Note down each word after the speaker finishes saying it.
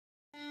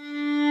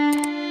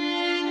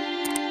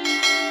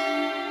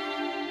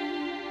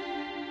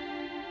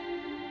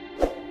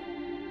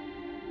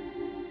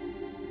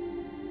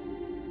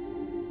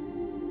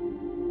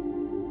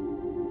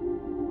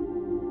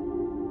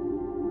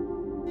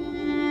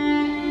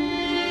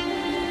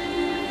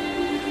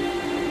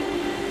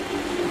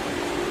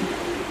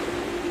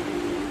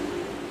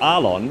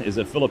Alon is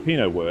a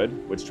Filipino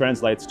word which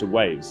translates to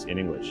waves in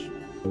English.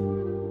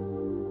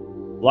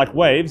 Like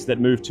waves that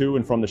move to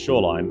and from the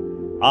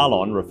shoreline,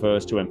 Alon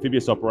refers to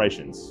amphibious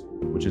operations,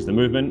 which is the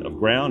movement of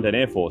ground and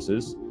air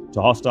forces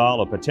to hostile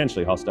or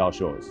potentially hostile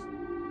shores.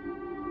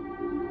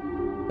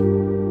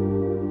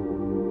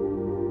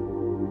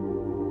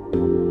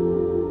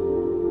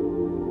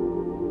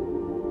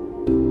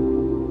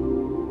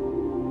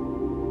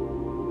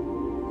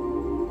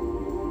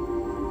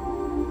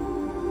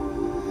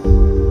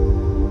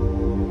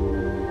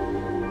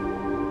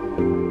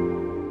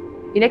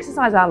 In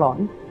Exercise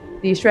Alon,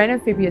 the Australian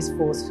Amphibious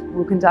Force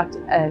will conduct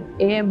an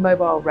air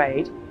mobile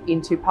raid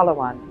into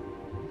Palawan.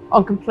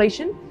 On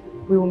completion,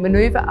 we will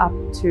manoeuvre up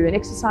to an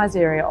exercise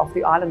area off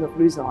the island of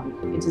Luzon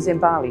into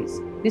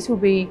Zambales. This will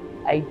be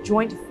a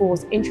joint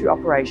force entry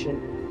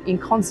operation in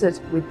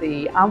concert with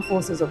the Armed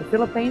Forces of the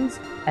Philippines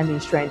and the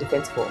Australian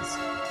Defence Force.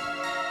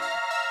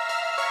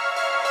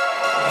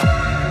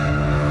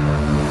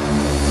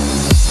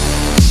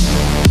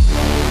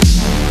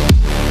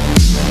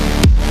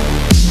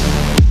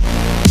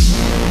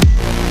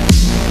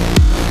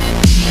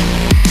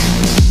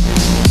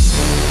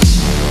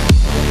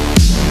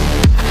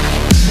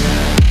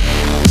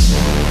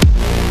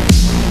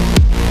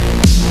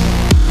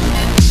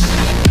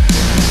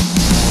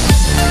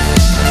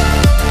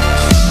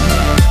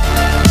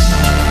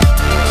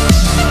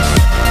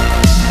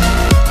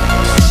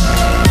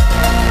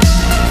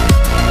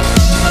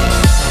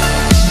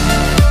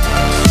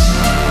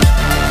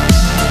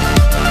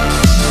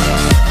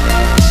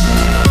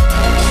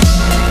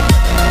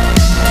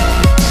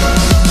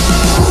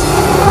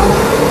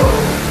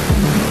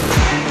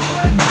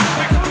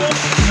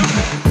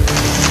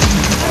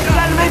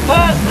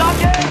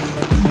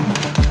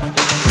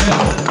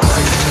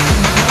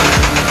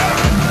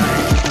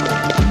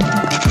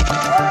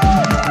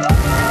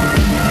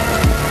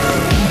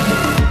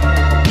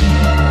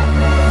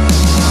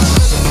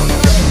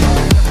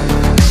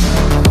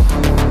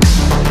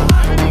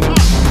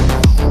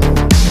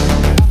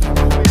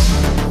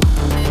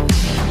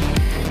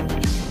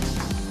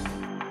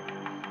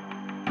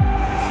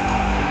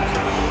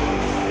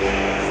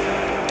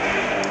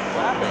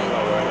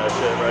 Not wearing that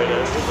shit right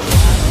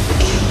now.